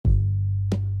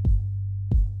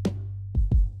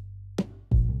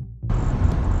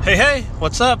Hey,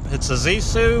 what's up? It's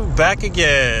Azizu back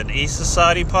again.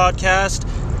 E-Society Podcast,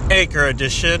 Anchor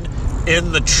Edition,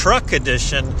 in the truck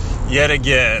edition yet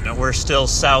again. We're still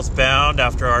southbound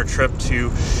after our trip to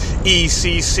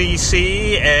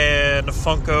ECCC and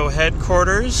Funko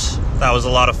headquarters. That was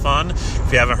a lot of fun.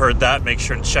 If you haven't heard that, make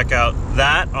sure to check out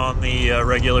that on the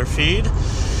regular feed.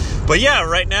 But yeah,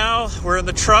 right now we're in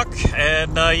the truck,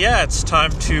 and it's time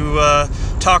to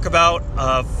talk about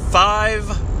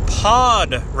five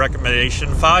podcast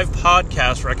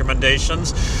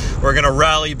recommendations. We're going to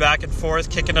rally back and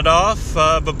forth, kicking it off.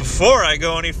 But before I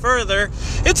go any further,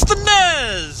 it's the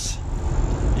Nez!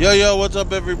 Yo, what's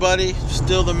up, everybody?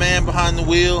 Still the man behind the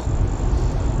wheel.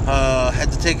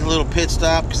 Had to take a little pit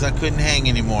stop because I couldn't hang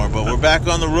anymore. But we're back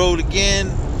on the road again.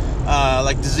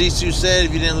 Like Zizu said,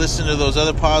 if you didn't listen to those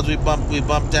other pods we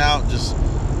bumped out, just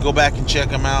go back and check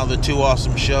them out. They're two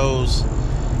awesome shows.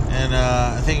 And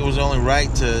I think it was only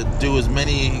right to do as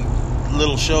many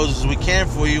little shows as we can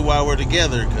for you while we're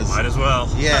together. Might as well.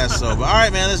 Yeah, but all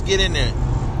right, man, let's get in there.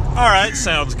 All right,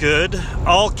 sounds good.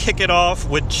 I'll kick it off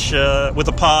with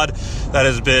a pod that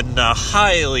has been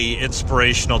highly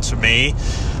inspirational to me.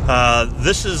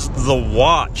 This is The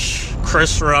Watch,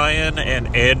 Chris Ryan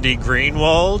and Andy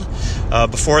Greenwald.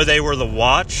 Before they were The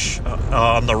Watch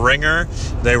on The Ringer,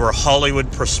 they were Hollywood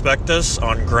Prospectus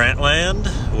on Grantland,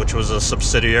 which was a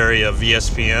subsidiary of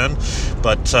ESPN.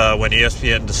 But when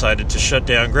ESPN decided to shut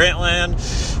down Grantland,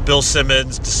 Bill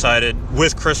Simmons decided,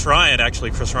 with Chris Ryan,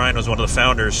 actually Chris Ryan was one of the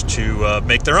founders, to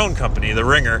make their own company, The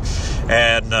Ringer.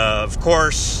 And of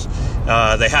course,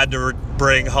 they had to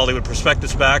bring Hollywood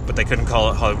Prospectus back, but they couldn't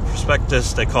call it Hollywood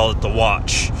Prospectus. They called it The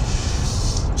Watch.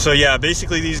 So yeah,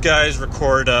 basically these guys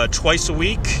record twice a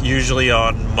week, usually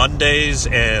on Mondays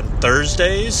and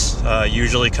Thursdays,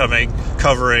 usually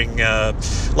covering,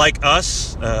 like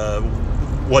us,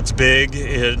 what's big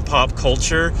in pop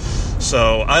culture.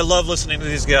 So I love listening to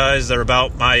these guys. They're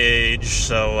about my age,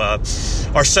 so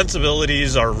our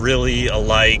sensibilities are really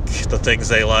alike. The things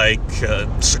they like,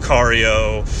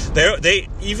 Sicario. They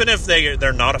even if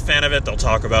they're not a fan of it, they'll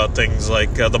talk about things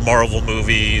like the Marvel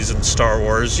movies and Star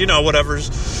Wars. You know,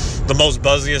 whatever's the most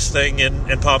buzziest thing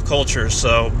in pop culture.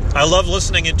 So I love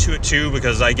listening into it too,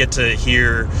 because I get to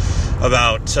hear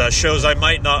about shows I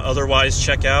might not otherwise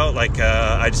check out. Like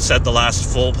I said, the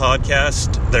last full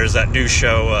podcast, there's that new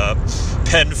show,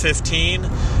 Pen 15.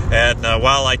 And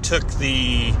while I took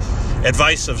the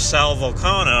advice of Sal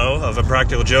Vulcano of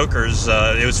Impractical Jokers,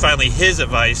 it was finally his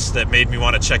advice that made me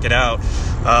want to check it out.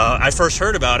 I first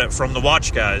heard about it from the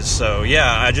Watch guys. So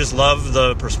yeah, I just love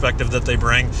the perspective that they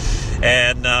bring.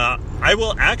 And I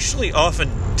will actually often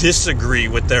disagree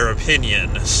with their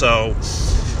opinion. So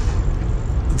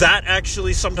that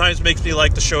actually sometimes makes me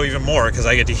like the show even more, because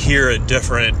I get to hear a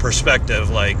different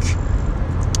perspective. Like,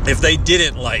 if they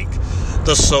didn't like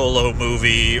the Solo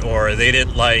movie, or they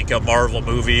didn't like a Marvel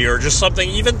movie, or just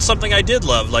something I did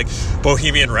love, like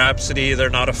Bohemian Rhapsody,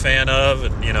 they're not a fan of,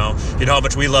 and you know how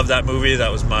much we love that movie.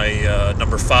 That was my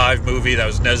number 5 movie. That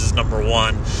was Nez's number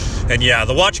 1. And yeah,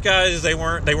 the Watch guys, they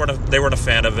weren't a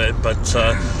fan of it. But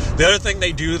the other thing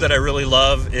they do that I really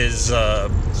love is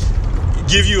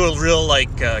give you a real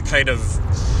kind of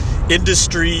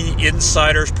industry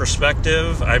insider's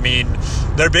perspective. I mean,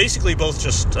 they're basically both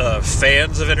just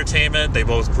fans of entertainment. They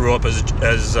both grew up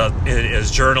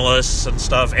as journalists and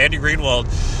stuff. Andy Greenwald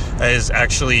is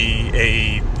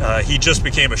actually he just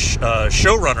became a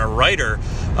showrunner, writer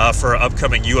for an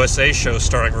upcoming USA show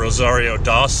starring Rosario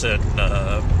Dawson.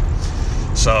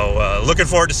 So looking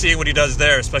forward to seeing what he does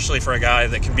there, especially for a guy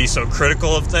that can be so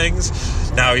critical of things.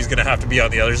 Now he's going to have to be on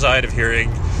the other side of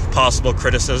hearing possible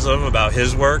criticism about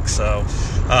his work. So,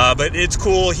 but it's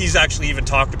cool. He's actually even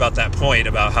talked about that point,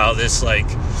 about how this,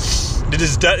 it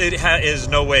is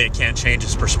no way it can't change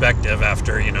his perspective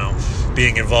after,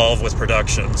 being involved with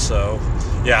production. So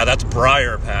yeah, that's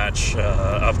Briar Patch,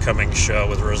 upcoming show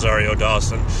with Rosario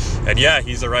Dawson. And yeah,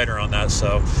 he's the writer on that.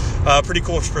 So pretty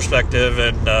cool perspective.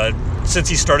 And since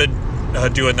he started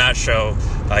doing that show,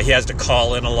 he has to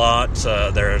call in a lot.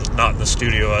 They're not in the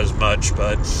studio as much,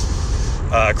 but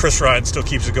Chris Ryan still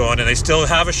keeps it going, and they still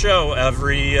have a show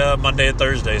every Monday and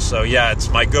Thursday. So yeah, it's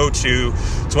my go-to.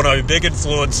 It's one of my big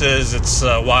influences. It's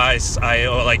why I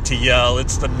like to yell,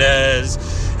 "It's the Nez."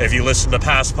 If you listen to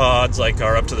past pods like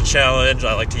our Up to the Challenge,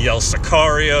 I like to yell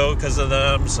Sicario because of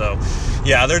them. So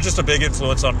yeah, they're just a big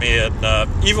influence on me. And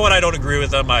even when I don't agree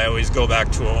with them, I always go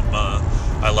back to them.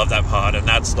 I love that pod, and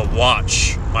that's The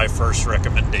Watch, my first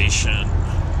recommendation.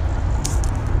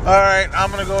 Alright,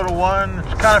 I'm going to go to one.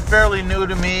 It's kind of fairly new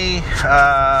to me.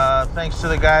 Thanks to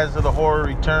the guys of the Horror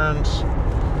Returns.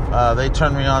 They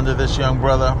turned me on to this young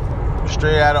brother.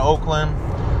 Straight out of Oakland.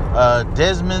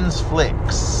 Desmond's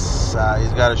Flicks.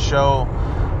 He's got a show.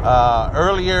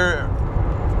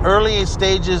 Early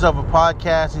stages of a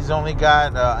podcast. He's only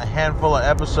got a handful of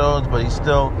episodes, but he's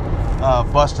still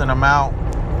busting them out.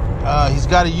 He's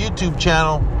got a YouTube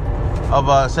channel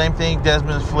of same thing,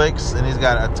 Desmond's Flicks, and he's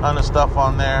got a ton of stuff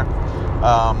on there.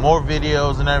 More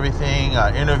videos and everything,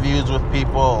 interviews with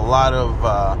people, a lot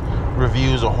of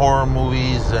reviews of horror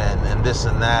movies and this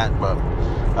and that.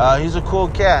 But he's a cool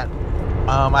cat.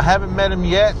 I haven't met him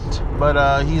yet,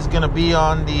 but he's going to be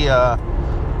on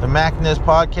the Macness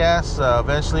podcast.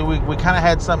 Eventually, we kind of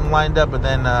had something lined up, but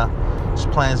then his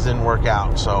plans didn't work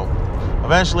out. So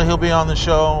eventually he'll be on the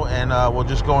show, and we'll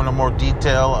just go into more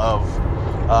detail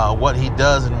of what he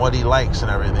does and what he likes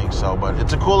and everything. So, but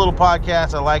it's a cool little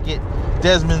podcast. I like it.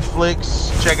 Desmond's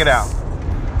Flicks. Check it out.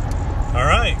 All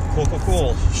right.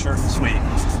 Cool. Short and sweet.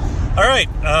 All right.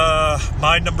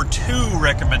 My number 2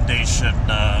 recommendation,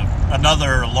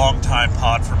 another long-time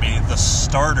pod for me, The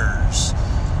Starters.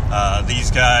 These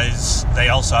guys, they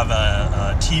also have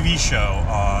a TV show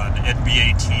on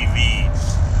NBA TV.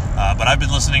 But I've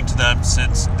been listening to them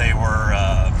since they were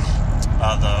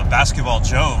the Basketball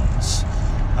Jones.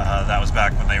 That was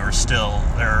back when they were still.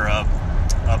 They're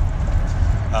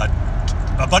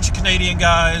a bunch of Canadian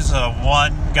guys,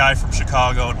 one guy from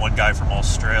Chicago and one guy from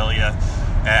Australia.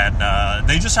 And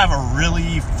they just have a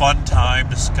really fun time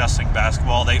discussing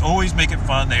basketball. They always make it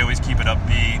fun. They always keep it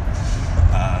upbeat.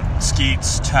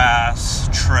 Skeets, Tass,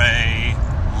 Trey,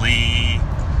 Lee,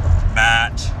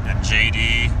 Matt, and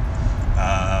JD.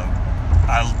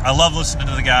 I love listening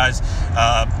to the guys.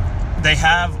 They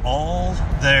have all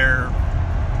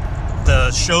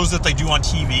the shows that they do on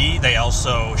TV, they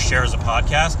also share as a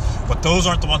podcast, but those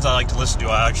aren't the ones I like to listen to.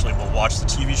 I actually will watch the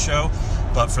TV show,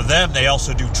 but for them, they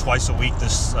also do twice a week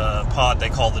this pod they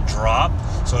call The Drop.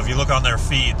 So if you look on their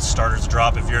feed, Starters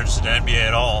Drop, if you're interested in NBA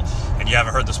at all, and you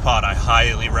haven't heard this pod, I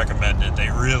highly recommend it. They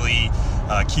really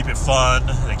keep it fun,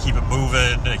 they keep it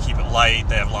moving, they keep it light,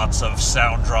 they have lots of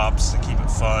sound drops that keep it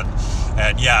fun,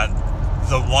 and yeah,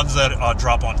 the ones that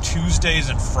drop on Tuesdays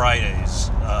and Fridays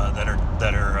that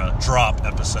are drop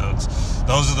episodes,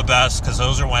 those are the best, because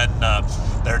those are when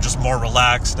they're just more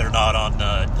relaxed. They're not on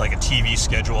like a TV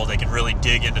schedule. They can really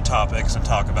dig into topics and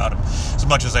talk about them as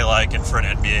much as they like. And for an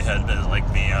NBA head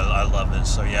like me, I love it.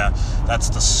 So yeah, that's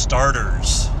The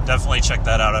Starters. Definitely check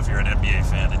that out if you're an NBA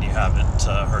fan and you haven't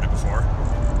heard it before.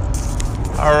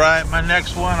 All right, my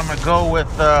next one, I'm gonna go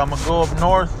up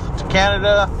north to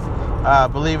Canada. I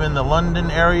believe in the London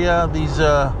area. These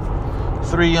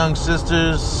 3 young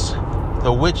sisters,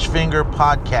 the Witchfinger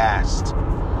podcast.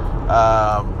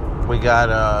 We got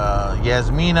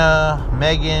Yasmina,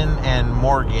 Megan, and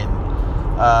Morgan.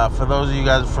 For those of you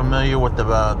guys familiar with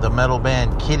the metal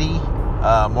band Kitty,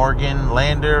 Morgan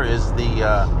Lander is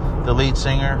the lead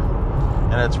singer,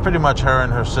 and it's pretty much her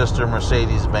and her sister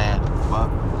Mercedes band.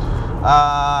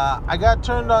 I got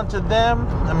turned on to them.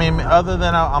 I mean, other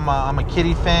than I'm a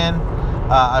Kitty fan.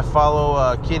 I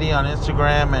follow Kitty on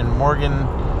Instagram, and Morgan,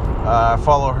 I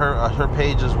follow her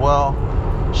page as well.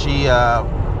 She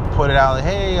put it out,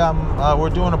 hey, we're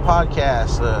doing a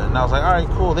podcast, and I was like, all right,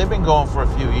 cool. They've been going for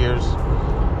a few years,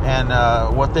 and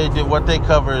what they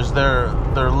cover is their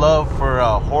love for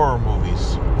horror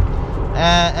movies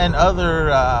and other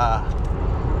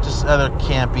just other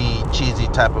campy, cheesy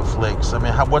type of flicks. I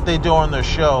mean, what they do on their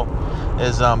show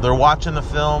is they're watching the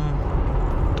film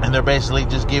and they're basically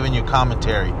just giving you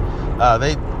commentary.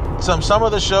 Some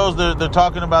of the shows they're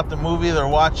talking about the movie they're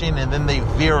watching, and then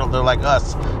they're like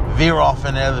us, veer off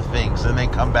into other things and then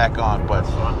come back on. But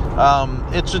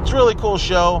it's a really cool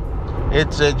show.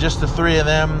 It's just the 3 of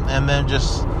them, and then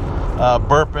just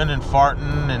burping and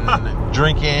farting and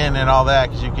drinking and all that,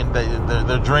 because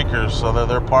they're drinkers, so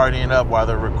they're partying up while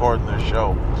they're recording their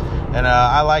show. And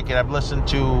I like it. I've listened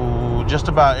to just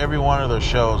about every one of their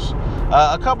shows.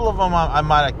 A couple of them I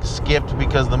might have skipped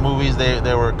because the movies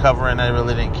they were covering I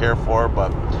really didn't care for, but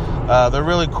they're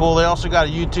really cool. They also got a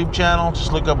YouTube channel.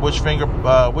 Just look up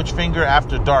Witchfinger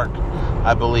After Dark,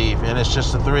 I believe, and it's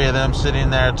just the 3 of them sitting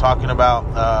there talking about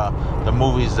the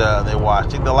movies they watched.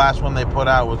 I think the last one they put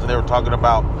out was they were talking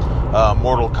about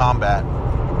Mortal Kombat,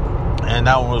 and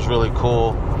that one was really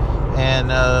cool. And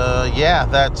yeah,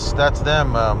 that's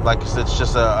them. Like I said, it's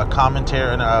just a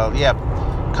commentary and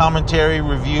commentary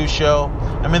review show.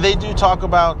 I mean, they do talk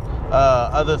about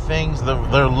other things,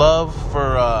 their love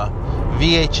for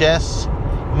VHS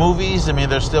movies. I mean,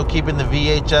 they're still keeping the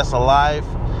VHS alive.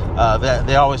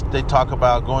 They talk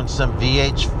about going to some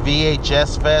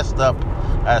VHS fest up,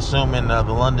 I assume, in the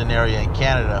London area in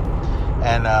Canada,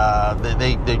 and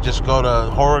they just go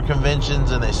to horror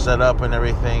conventions and they set up and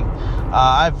everything.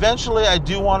 Eventually, I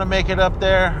do want to make it up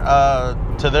there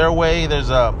to their way. There's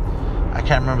I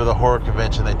can't remember the horror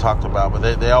convention they talked about,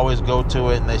 but they always go to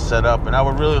it and they set up. And I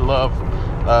would really love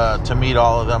to meet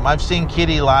all of them. I've seen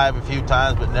Kitty live a few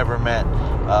times, but never met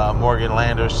Morgan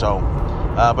Lander. So,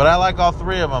 but I like all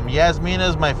three of them. Yasmina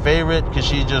is my favorite because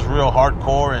she's just real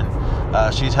hardcore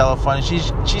and she's hella funny.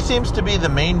 She seems to be the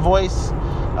main voice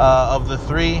of the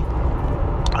three.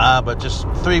 But just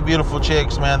three beautiful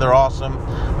chicks, man. They're awesome.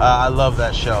 I love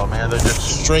that show, man. They're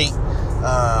just straight.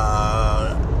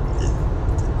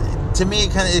 To me,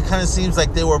 it kind of seems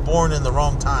like they were born in the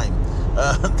wrong time.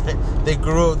 They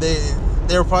grew.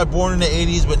 They were probably born in the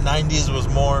 80s, but 90s was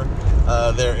more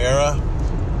their era.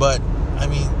 But I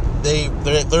mean,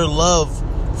 their love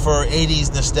for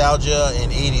 80s nostalgia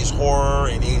and 80s horror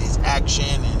and 80s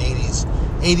action and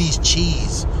 80s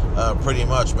cheese. Pretty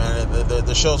much, man.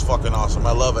 The show's fucking awesome.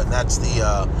 I love it. And that's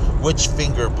the Witch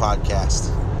Finger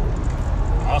podcast.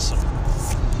 Awesome.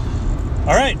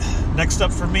 All right. Next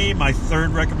up for me, my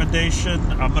third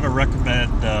recommendation. I'm going to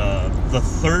recommend the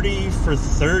 30 for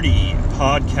 30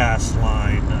 podcast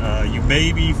line. You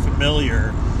may be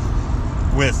familiar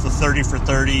with the 30 for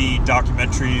 30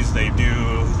 documentaries. They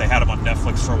had them on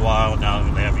Netflix for a while. Now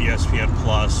they have ESPN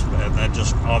Plus. And then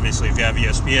just obviously, if you have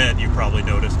ESPN, you probably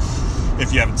noticed.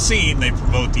 If you haven't seen, they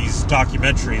promote these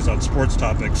documentaries on sports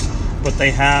topics, but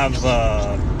they have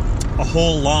a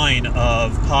whole line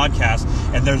of podcasts,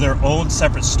 and they're their own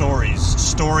separate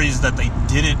stories that they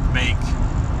didn't make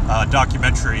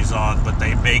documentaries on, but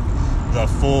they make the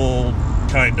full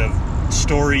kind of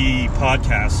story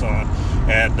podcasts on,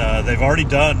 and they've already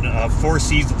done 4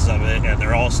 seasons of it, and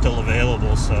they're all still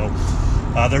available, so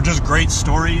they're just great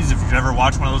stories. If you've ever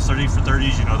watched one of those 30 for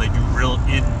 30s, you know they do real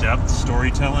in-depth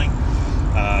storytelling.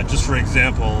 Just for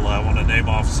example, I want to name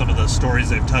off some of the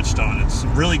stories they've touched on. It's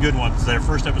some really good ones. Their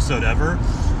first episode ever,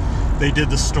 they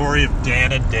did the story of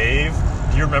Dan and Dave.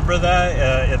 Do you remember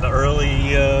that in the early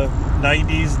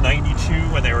 90s,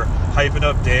 92, when they were hyping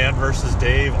up Dan versus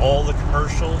Dave, all the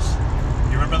commercials?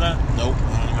 You remember that? Nope.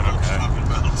 I don't know what you're talking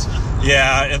about.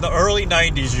 Yeah, in the early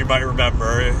 90s, you might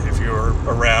remember, if you were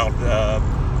around,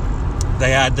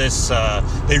 they had this,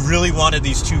 they really wanted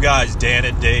these two guys, Dan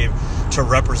and Dave, to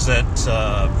represent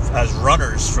as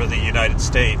runners for the United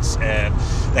States, and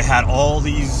they had all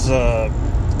these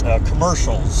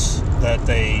commercials that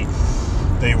they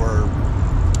were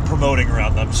promoting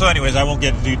around them. So anyways, I won't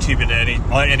get too deep into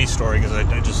any story because I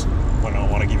just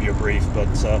want to give you a brief, but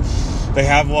they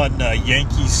have one,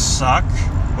 Yankees Suck,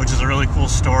 which is a really cool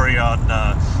story on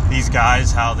these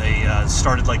guys, how they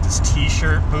started like this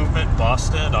t-shirt movement in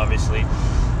Boston. Obviously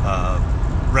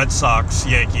Red Sox,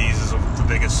 Yankees is the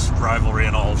biggest rivalry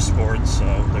in all of sports,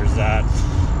 so there's that.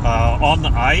 On the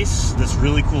ice, this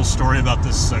really cool story about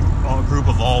this group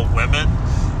of all women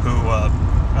who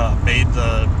made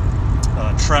the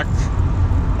trek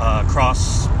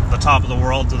across the top of the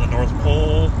world to the North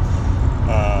Pole.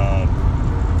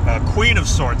 Queen of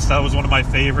sorts, that was one of my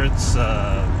favorites.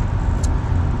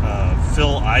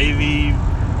 Phil Ivey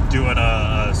doing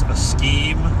a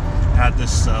scheme, had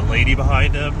this lady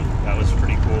behind him. That was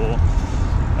pretty cool.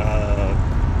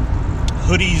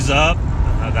 Hoodies Up,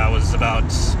 that was about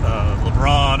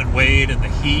LeBron and Wade and the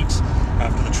Heat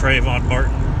after the Trayvon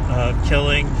Martin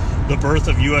killing. The birth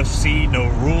of UFC, No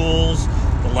Rules.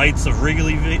 The Lights of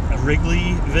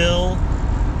Wrigleyville.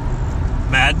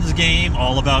 Madden's Game,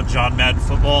 all about John Madden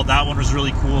football. That one was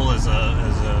really cool as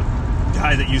a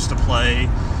guy that used to play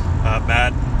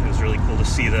Madden. It was really cool to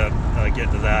see them get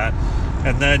into that.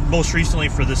 And then most recently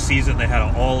for this season, they had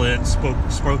an all-in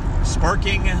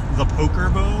Sparking the Poker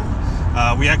Boom.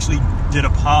 We actually did a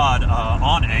pod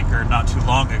on Anchor not too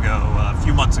long ago, a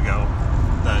few months ago,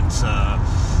 that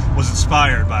was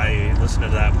inspired by listening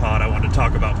to that pod. I wanted to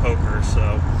talk about poker,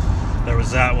 so there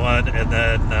was that one. And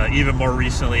then even more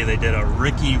recently, they did a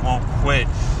Ricky Won't Quit,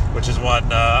 which is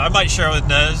one I might share with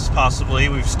Nez, possibly.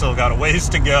 We've still got a ways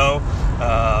to go.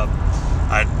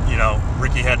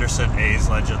 Ricky Henderson, A's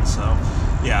legend, so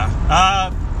yeah.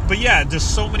 But yeah,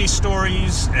 just so many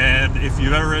stories, and if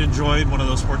you've ever enjoyed one of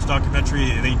those sports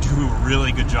documentaries, they do a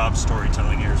really good job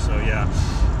storytelling here, so yeah.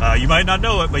 You might not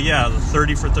know it, but yeah, the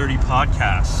 30 for 30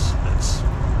 podcast, it's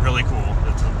really cool.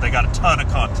 They got a ton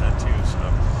of content too, so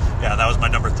yeah, that was my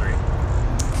number 3.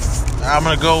 I'm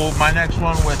going to go with my next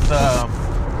one with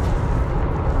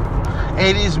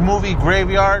 80s movie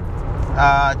Graveyard.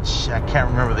 I can't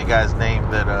remember the guy's name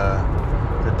that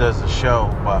does the show,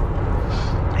 but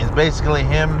it's basically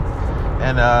him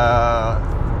and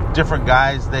different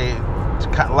guys. They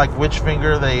kind of like Witch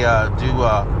Finger. They do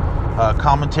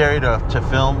commentary to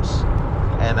films,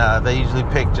 and they usually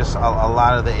pick just a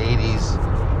lot of the 80s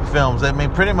films. They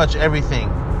make pretty much everything.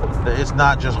 It's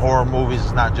not just horror movies.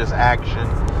 It's not just action.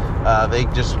 They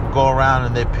just go around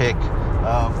and they pick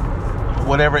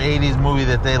whatever 80s movie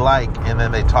that they like, and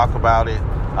then they talk about it.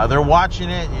 They're watching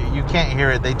it. You can't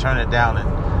hear it. They turn it down,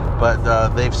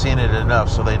 but they've seen it enough,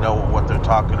 so they know what they're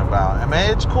talking about. I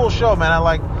mean, it's a cool show, man. I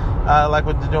like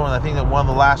what they're doing. I think that one of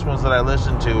the last ones that I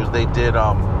listened to is they did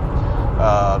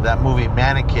that movie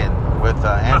Mannequin with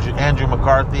Andrew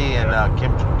McCarthy and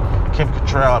Kim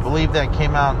Cattrall. I believe that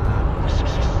came out in,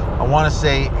 I want to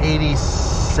say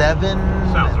 87.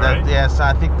 Sounds right. Yeah, so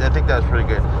I think that was pretty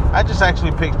good. I just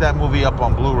actually picked that movie up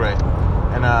on Blu-ray,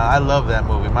 and I love that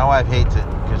movie. My wife hates it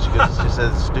because she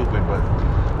says it's stupid, but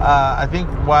I think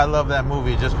why I love that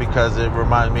movie is just because it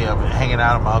reminds me of hanging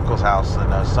out at my uncle's house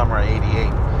in summer of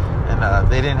 '88,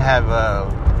 and they didn't have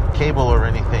cable or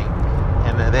anything,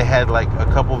 and they had like a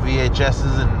couple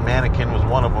VHSs, and Mannequin was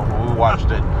one of them. We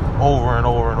watched it over and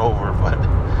over and over, but.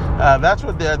 That's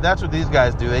what these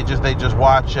guys do. They just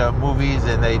watch movies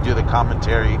and they do the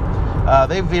commentary.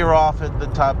 They veer off at the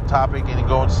topic and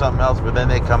go into something else, but then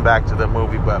they come back to the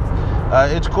movie. But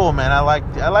it's cool, man. I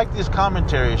like these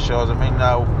commentary shows. I mean,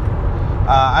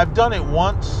 I've done it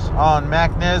once on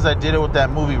MacNez. I did it with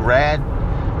that movie Rad,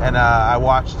 and I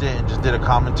watched it and just did a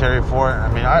commentary for it.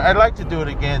 I mean, I'd like to do it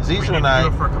again. Zizu and I do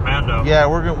it for Commando. Yeah,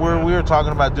 we were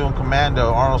talking about doing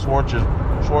Commando, Arnold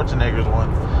Schwarzenegger's one.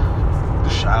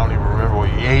 I don't even remember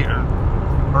what year.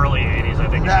 Early 80s, I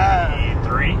think.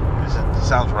 83.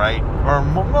 Sounds right. Or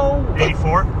no,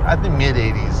 84. I think mid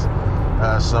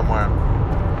 80s, somewhere,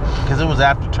 because it was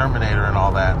after Terminator and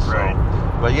all that. So. Right.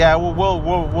 But yeah,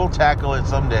 we'll tackle it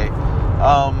someday.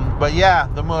 But yeah,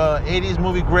 the 80s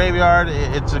movie Graveyard.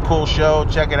 It's a cool show.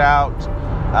 Check it out.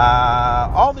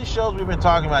 All these shows we've been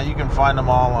talking about, you can find them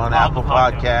all on Apple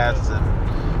Podcasts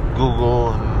and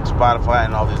Google and Spotify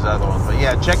and all these other ones. But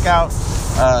yeah, check out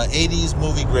 80s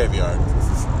Movie Graveyard.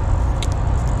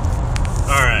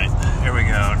 All right, here we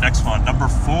go. Next one, number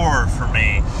 4 for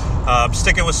me. I'm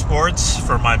sticking with sports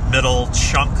for my middle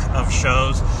chunk of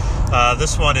shows.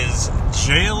 This one is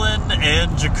Jalen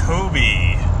and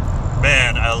Jacoby.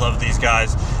 Man, I love these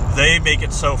guys. They make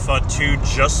it so fun too,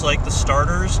 just like the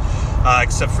starters,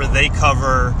 except for they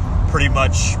cover pretty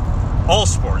much all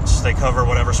sports. They cover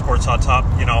whatever sports hot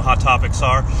topics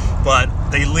are, but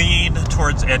they lean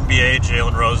towards NBA.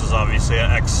 Jalen Rose is obviously an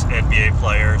ex-NBA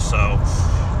player, so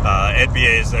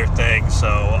NBA is their thing, so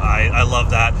I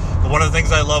love that. But one of the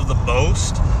things I love the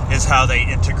most is how they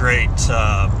integrate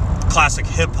classic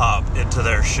hip-hop into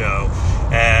their show.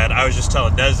 And I was just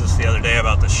telling Des this the other day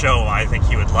about the show. I think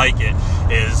he would like it.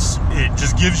 It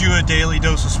just gives you a daily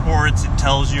dose of sports. It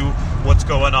tells you what's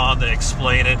going on. They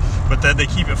explain it, but then they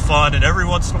keep it fun. And every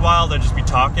once in a while, they'll just be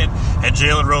talking, and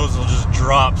Jalen Rose will just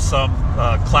drop some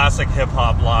classic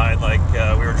hip-hop line. Like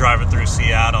we were driving through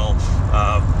Seattle.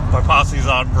 My posse's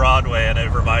on Broadway, and it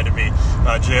reminded me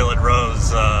Jalen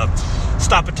Rose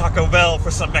stop at Taco Bell for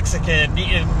some Mexican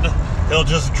eating. He'll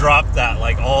just drop that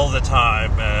like all the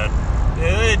time, and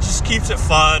it just keeps it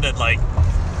fun. And like,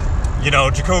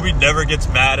 Jacoby never gets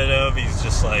mad at him. He's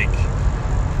just like,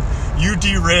 you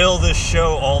derail this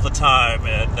show all the time.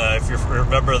 And if you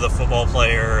remember the football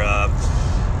player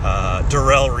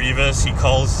Darrelle Revis, he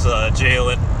calls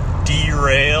Jalen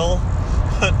derail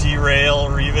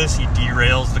Revis. He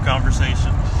derails the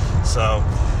conversation. So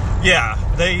yeah,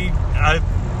 I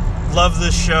love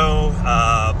this show.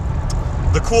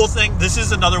 The cool thing, this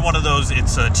is another one of those,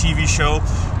 it's a TV show,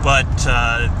 but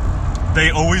they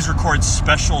always record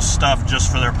special stuff just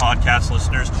for their podcast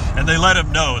listeners, and they let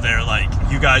them know. They're like,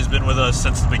 you guys been with us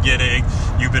since the beginning,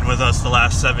 you've been with us the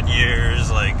last 7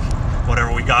 years, like,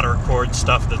 whatever, we gotta record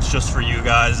stuff that's just for you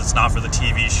guys, it's not for the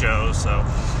TV show. So,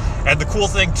 and the cool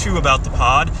thing too about the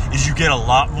pod is you get a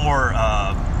lot more,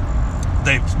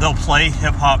 they'll play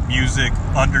hip-hop music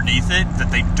underneath it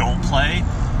that they don't play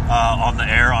on the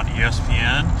air on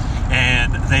ESPN,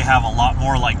 and they have a lot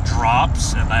more like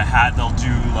drops, and they'll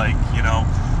do like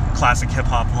classic hip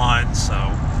hop lines. So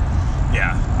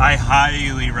yeah, I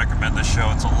highly recommend this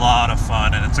show. It's a lot of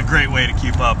fun, and it's a great way to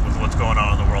keep up with what's going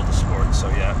on in the world of sports. So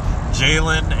yeah,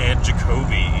 Jalen and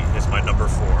Jacoby is my number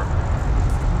 4.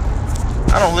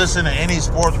 I don't listen to any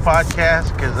sports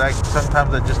podcast because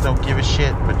sometimes I just don't give a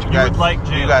shit. But you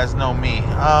guys know me.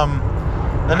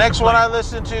 The next one I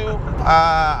listened to,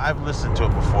 I've listened to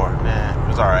it before. It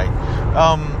was all right.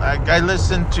 I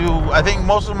listened to, I think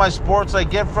most of my sports I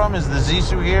get from is the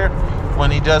Zizu here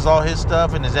when he does all his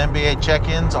stuff and his NBA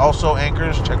check-ins. Also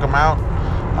Anchors, check him out.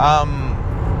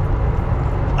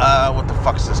 What the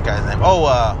fuck's this guy's name?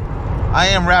 I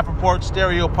Am Rappaport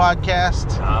Stereo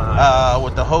Podcast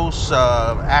with the host,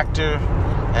 actor,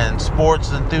 and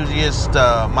sports enthusiast,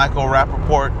 Michael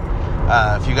Rappaport.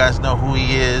 If you guys know who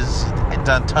he is, he's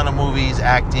done a ton of movies,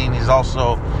 acting. He's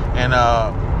also in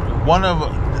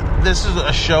this is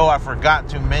a show I forgot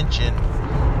to mention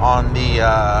on the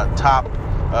top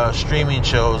streaming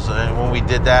shows when we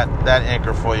did that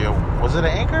anchor for you. Was it an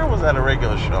anchor or was that a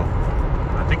regular show?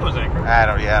 I think it was Anchor. I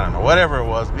don't know. Whatever it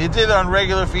was. It's either on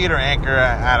regular feed or Anchor.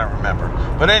 I don't remember.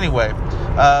 But anyway,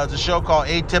 it's a show called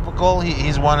Atypical.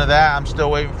 He's one of that. I'm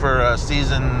still waiting for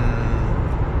season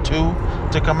 2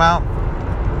 to come out.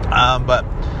 But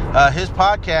his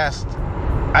podcast,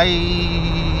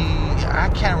 I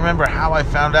can't remember how I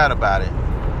found out about it.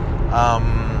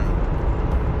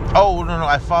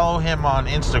 I follow him on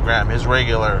Instagram. His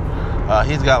regular.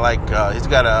 He's got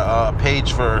a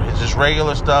page for his just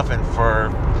regular stuff and for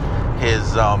his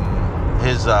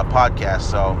podcast.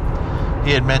 So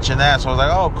he had mentioned that, so I was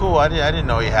like, oh, cool. I didn't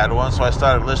know he had one, so I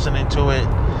started listening to it.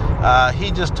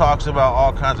 He just talks about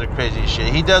all kinds of crazy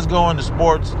shit. He does go into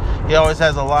sports. He always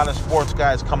has a lot of sports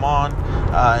guys come on,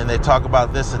 and they talk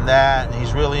about this and that. And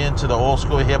he's really into the old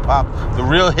school hip hop, the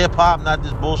real hip hop, not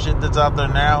this bullshit that's out there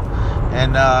now.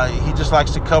 And he just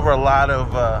likes to cover a lot of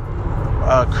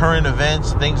current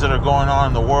events, things that are going on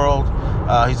in the world.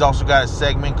 He's also got a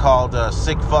segment called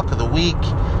Sick Fuck of the Week,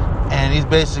 and he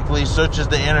basically searches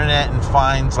the internet and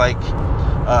finds like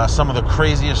some of the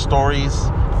craziest stories,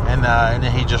 and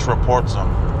then he just reports them.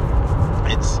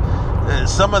 It's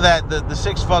some of that, the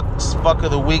Sick Fuck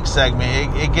of the Week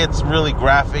segment, it gets really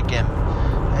graphic, and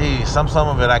hey, some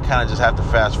of it I kind of just have to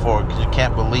fast forward because you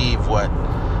can't believe what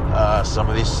some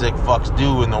of these sick fucks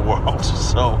do in the world.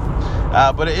 So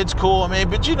but it's cool. I mean,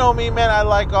 but you know me, man, I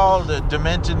like all the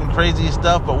demented and crazy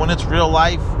stuff, but when it's real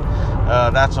life,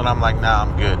 that's when I'm like, nah,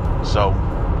 I'm good. So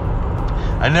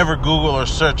I never Google or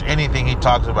search anything he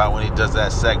talks about when he does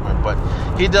that segment, but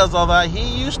he does all that.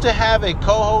 He used to have a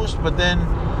co-host, but then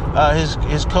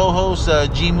his co-host,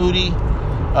 G Moody,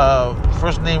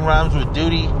 first name rhymes with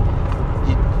Duty,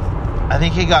 I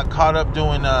think he got caught up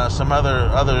doing some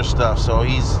other stuff, so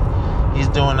he's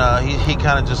doing he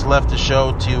kind of just left the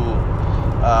show to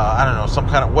I don't know, some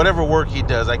kind of whatever work he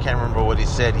does. I can't remember what he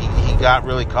said. He got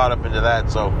really caught up into that,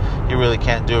 so he really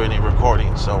can't do any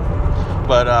recording. So,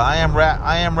 but I am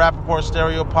Rappaport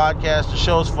Stereo Podcast. The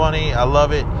show's funny. I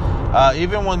love it.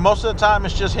 Even when most of the time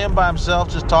it's just him by himself,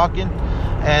 just talking.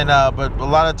 And but a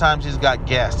lot of times he's got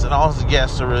guests, and all his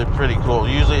guests are really pretty cool.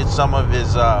 Usually it's some of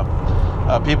his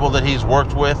people that he's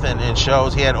worked with in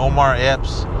shows. He had Omar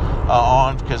Epps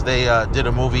on because they did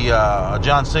a movie, a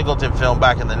John Singleton film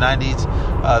back in the 90s.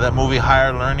 That movie,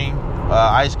 Higher Learning.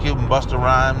 Ice Cube and Busta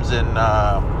Rhymes and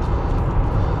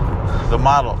the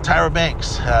model Tyra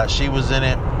Banks. She was in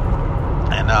it,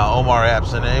 and Omar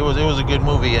Epps, and it was a good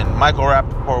movie. And Michael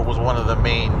Rappaport was one of the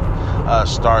main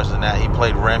stars in that. He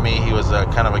played Remy. He was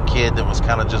kind of a kid that was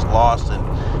kind of just lost and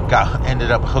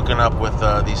ended up hooking up with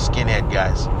these skinhead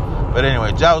guys. But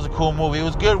anyway, that was a cool movie. It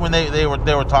was good when they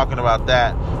were talking about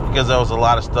that, because there was a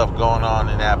lot of stuff going on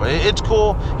in that. But it's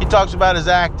cool. He talks about his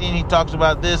acting. He talks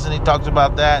about this and he talks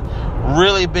about that.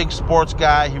 Really big sports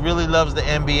guy. He really loves the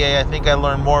NBA. I think I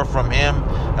learned more from him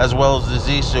as well as the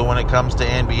Zissou when it comes to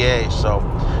NBA. So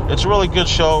it's a really good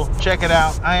show. Check it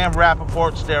out. I am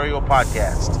Rappaport Stereo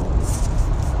Podcast.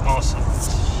 Awesome.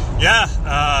 Yeah,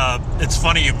 it's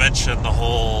funny you mentioned the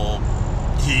whole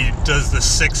he does the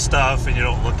sick stuff and you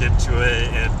don't look into it,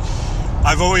 and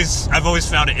I've always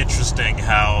found it interesting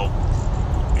how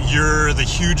you're the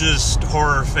hugest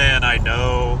horror fan I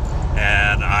know,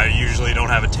 and I usually don't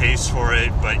have a taste for it,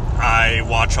 but I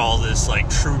watch all this like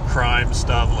true crime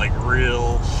stuff, like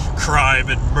real crime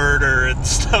and murder and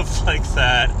stuff like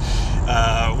that,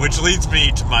 which leads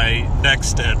me to my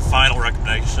next and final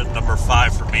recommendation, number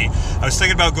 5 for me. I was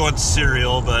thinking about going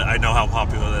Serial, but I know how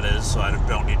popular that is, so I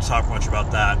don't need to talk much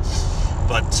about that.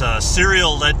 But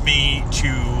Serial led me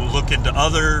to look into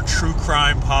other true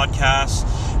crime podcasts,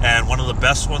 and one of the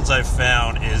best ones I've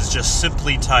found is just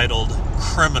simply titled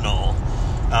Criminal.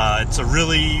 It's a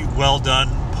really well done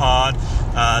pod.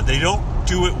 They don't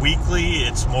do it weekly.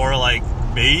 It's more like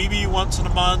maybe once in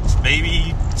a month,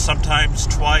 maybe sometimes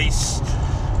twice.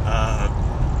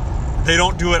 They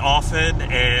don't do it often,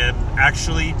 and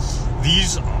actually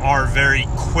these are very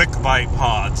quick bite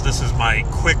pods. This is my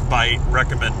quick bite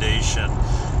recommendation.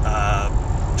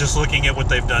 Just looking at what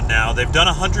they've done now. They've done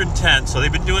 110, so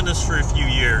they've been doing this for a few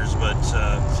years, but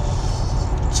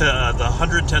the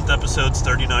 110th episode's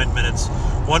 39 minutes.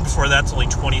 One before that's only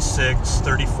 26,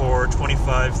 34,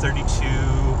 25,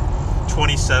 32,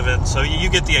 27. So you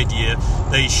get the idea.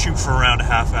 They shoot for around a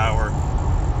half hour.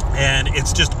 And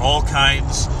it's just all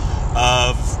kinds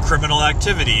of criminal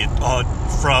activity,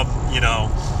 from,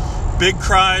 big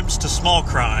crimes to small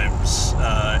crimes,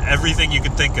 everything you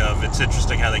could think of. It's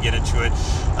interesting how they get into it.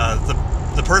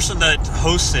 The person that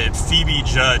hosts it, Phoebe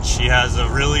Judge, she has a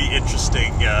really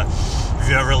interesting, if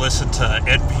you ever listen to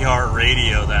NPR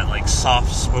radio, that like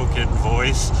soft-spoken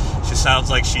voice, she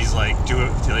sounds like she's like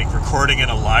recording in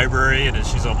a library, and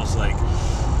she's almost like,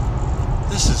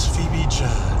 "This is Phoebe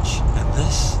Judge, and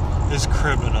this is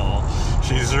Criminal."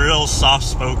 She's real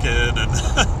soft-spoken, and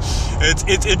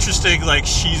it's interesting. Like,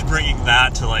 she's bringing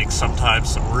that to like sometimes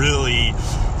some really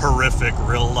horrific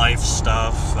real-life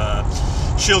stuff.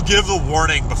 She'll give a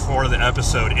warning before the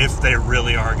episode if they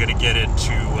really are going to get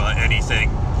into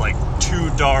anything like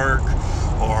too dark,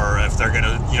 or if they're going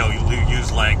to,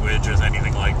 use language or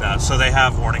anything like that. So they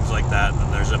have warnings like that, and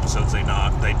then there's episodes they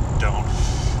don't.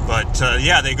 But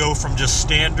they go from just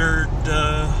standard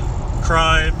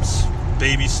crimes,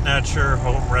 Baby Snatcher,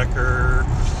 Homewrecker,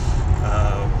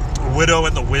 Widow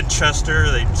in the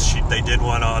Winchester. They did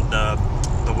one on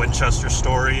the Winchester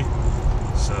story.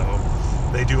 So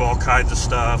they do all kinds of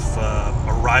stuff.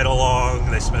 A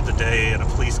ride-along. They spent a day in a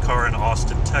police car in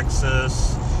Austin,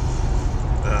 Texas.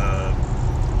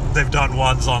 They've done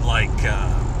ones on like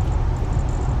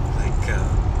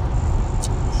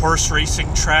horse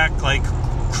racing track, like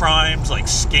crimes, like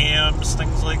scams,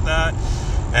 things like that.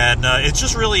 And it's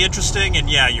just really interesting. And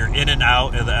yeah, you're in and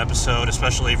out of the episode,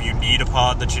 especially if you need a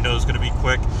pod that you know is going to be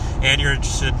quick, and you're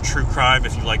interested in true crime.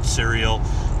 If you like serial,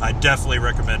 I definitely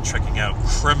recommend checking out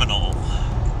Criminal.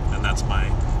 And that's my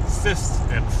fifth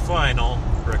and final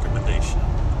recommendation.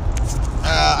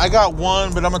 I got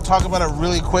one, but I'm going to talk about it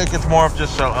really quick. It's more of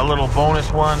just a little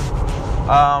bonus one.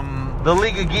 The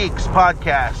League of Geeks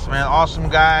podcast, man. Awesome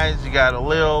guys. You got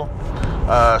Lil,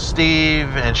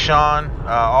 Steve, and Sean,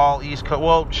 all East Coast.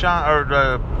 Well,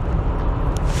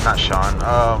 not Sean.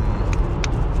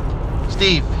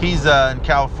 Steve, he's in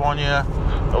California.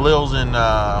 Lil's in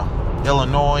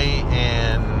Illinois,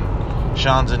 and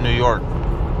Sean's in New York.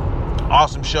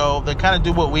 Awesome show. They kind of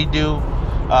do what we do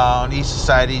on East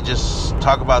Society. Just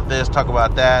talk about this, talk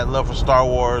about that. Love for Star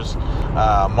Wars,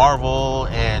 Marvel,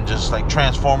 and just like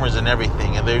Transformers and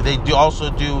everything. And they do also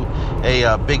do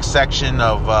a big section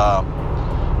of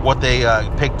what they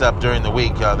picked up during the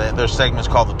week. Their segment's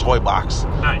called the Toy Box.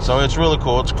 Nice. So it's really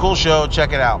cool. It's a cool show.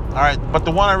 Check it out. All right, but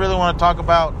the one I really want to talk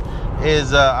about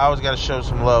is I always got to show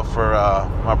some love for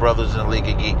my brothers in the League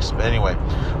of Geeks. But anyway,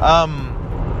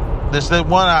 this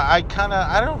one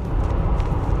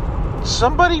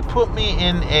somebody put me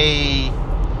in a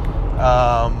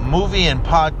movie and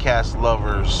podcast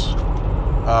lovers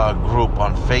group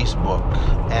on Facebook,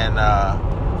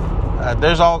 and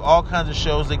there's all kinds of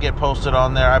shows that get posted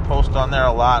on there. I post on there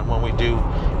a lot when we do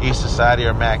East Society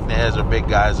or MacNez or Big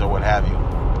Guys or what have you.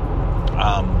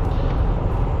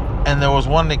 And there was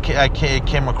one that I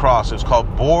came across. It was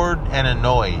called Bored and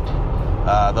Annoyed.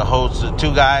 The hosts,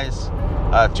 two guys,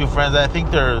 two friends. I think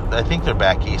they're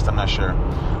back east. I'm not sure.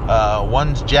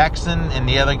 One's Jackson, and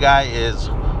the other guy is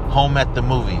Home at the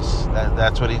Movies.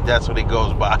 That's what he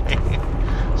goes by.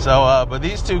 So, but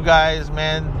these two guys,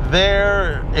 man,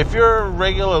 if you're a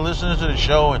regular listener to the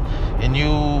show and you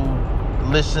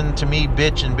listen to me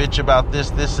bitch about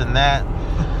this and that,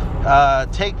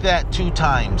 take that 2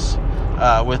 times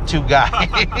with 2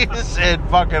 guys, and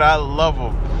fucking I love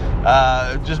them.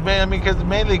 Mainly because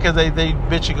they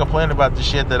bitch and complain about the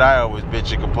shit that I always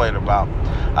bitch and complain about.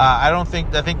 I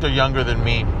think they're younger than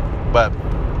me, but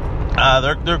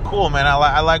they're cool, man.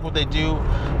 I like what they do.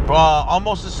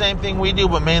 Almost the same thing we do,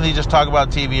 but mainly just talk about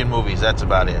TV and movies. That's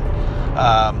about it.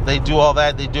 They do all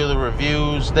that. They do the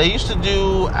reviews. They used to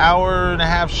do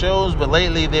 1.5-hour shows, but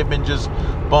lately they've been just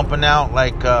bumping out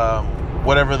like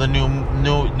whatever the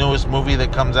newest movie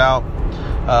that comes out.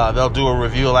 They'll do a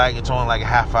review, like it's only like a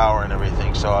half hour and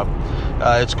everything. So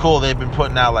it's cool. They've been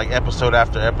putting out like episode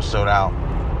after episode out.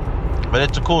 But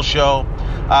it's a cool show.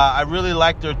 I really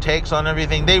like their takes on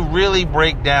everything. They really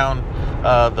break down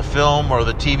the film or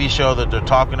the TV show that they're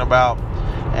talking about.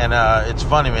 And it's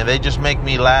funny, man. They just make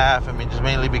me laugh. I mean, just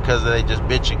mainly because they just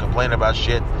bitch and complain about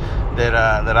shit that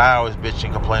I always bitch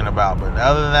and complain about. But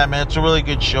other than that, man, it's a really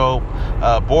good show.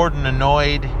 Bored and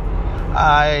Annoyed.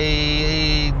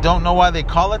 I don't know why they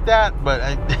call it that, but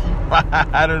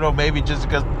I don't know. Maybe just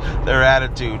because their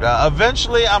attitude.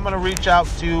 Eventually, I'm going to reach out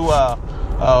to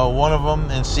one of them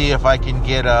and see if I can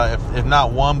get, if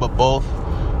not one, but both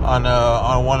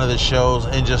on one of the shows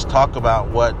and just talk about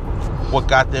what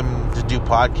got them to do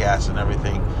podcasts and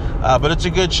everything. But it's a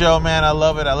good show, man. I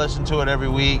love it. I listen to it every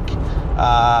week.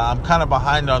 I'm kind of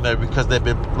behind on there because they've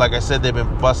been, like I said, they've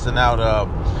been busting out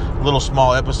little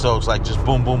small episodes, like just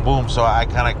boom, boom, boom. So I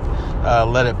kind of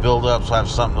let it build up so I have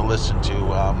something to listen to.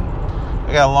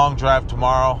 I got a long drive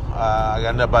tomorrow. I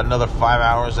got about another 5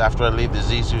 hours after I leave the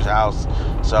Zisu's house.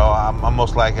 So I'm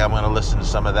most likely I'm going to listen to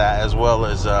some of that, as well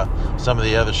as some of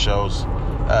the other shows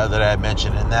that I had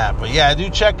mentioned in that. But yeah, I do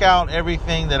check out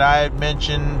everything that I had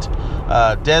mentioned.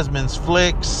 Desmond's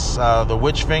Flicks, the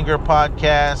Witchfinger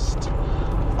podcast,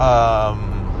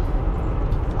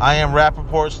 I Am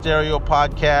Rappaport Stereo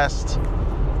podcast,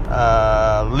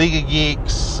 League of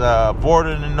Geeks, Bored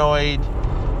and Annoyed,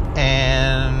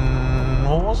 and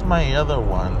what was my other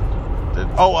one?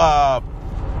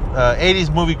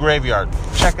 80s Movie Graveyard.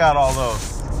 Check out all those.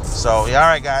 So, yeah, all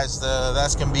right, guys,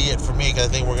 that's going to be it for me, because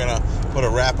I think we're going to put a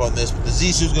wrap on this. But the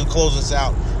Zisu's going to close us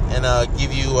out and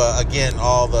give you, again,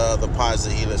 all the pods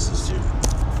that he listens to.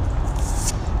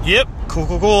 Yep,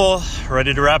 cool.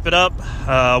 Ready to wrap it up.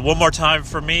 One more time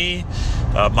for me.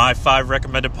 My 5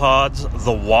 recommended pods: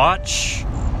 The Watch,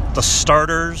 The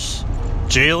Starters,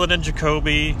 Jalen and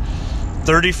Jacoby,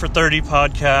 30 for 30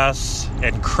 podcasts,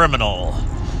 and Criminal.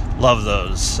 Love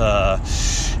those.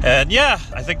 And yeah,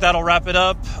 I think that'll wrap it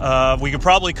up. We could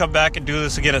probably come back and do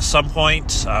this again at some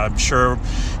point. I'm sure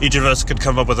each of us could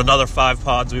come up with another 5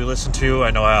 pods we listen to.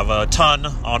 I know I have a ton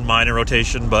on mine in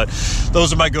rotation, but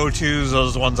those are my go-tos.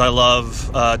 Those are the ones I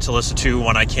love to listen to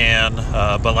when I can.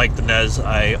 But like the Nez,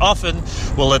 I often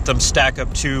will let them stack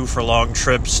up too for long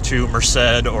trips to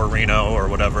Merced or Reno or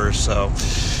whatever. So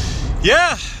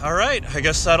yeah, all right. I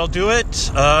guess that'll do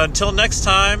it. Until next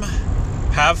time,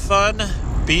 have fun,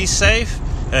 be safe,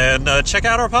 and check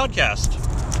out our podcast.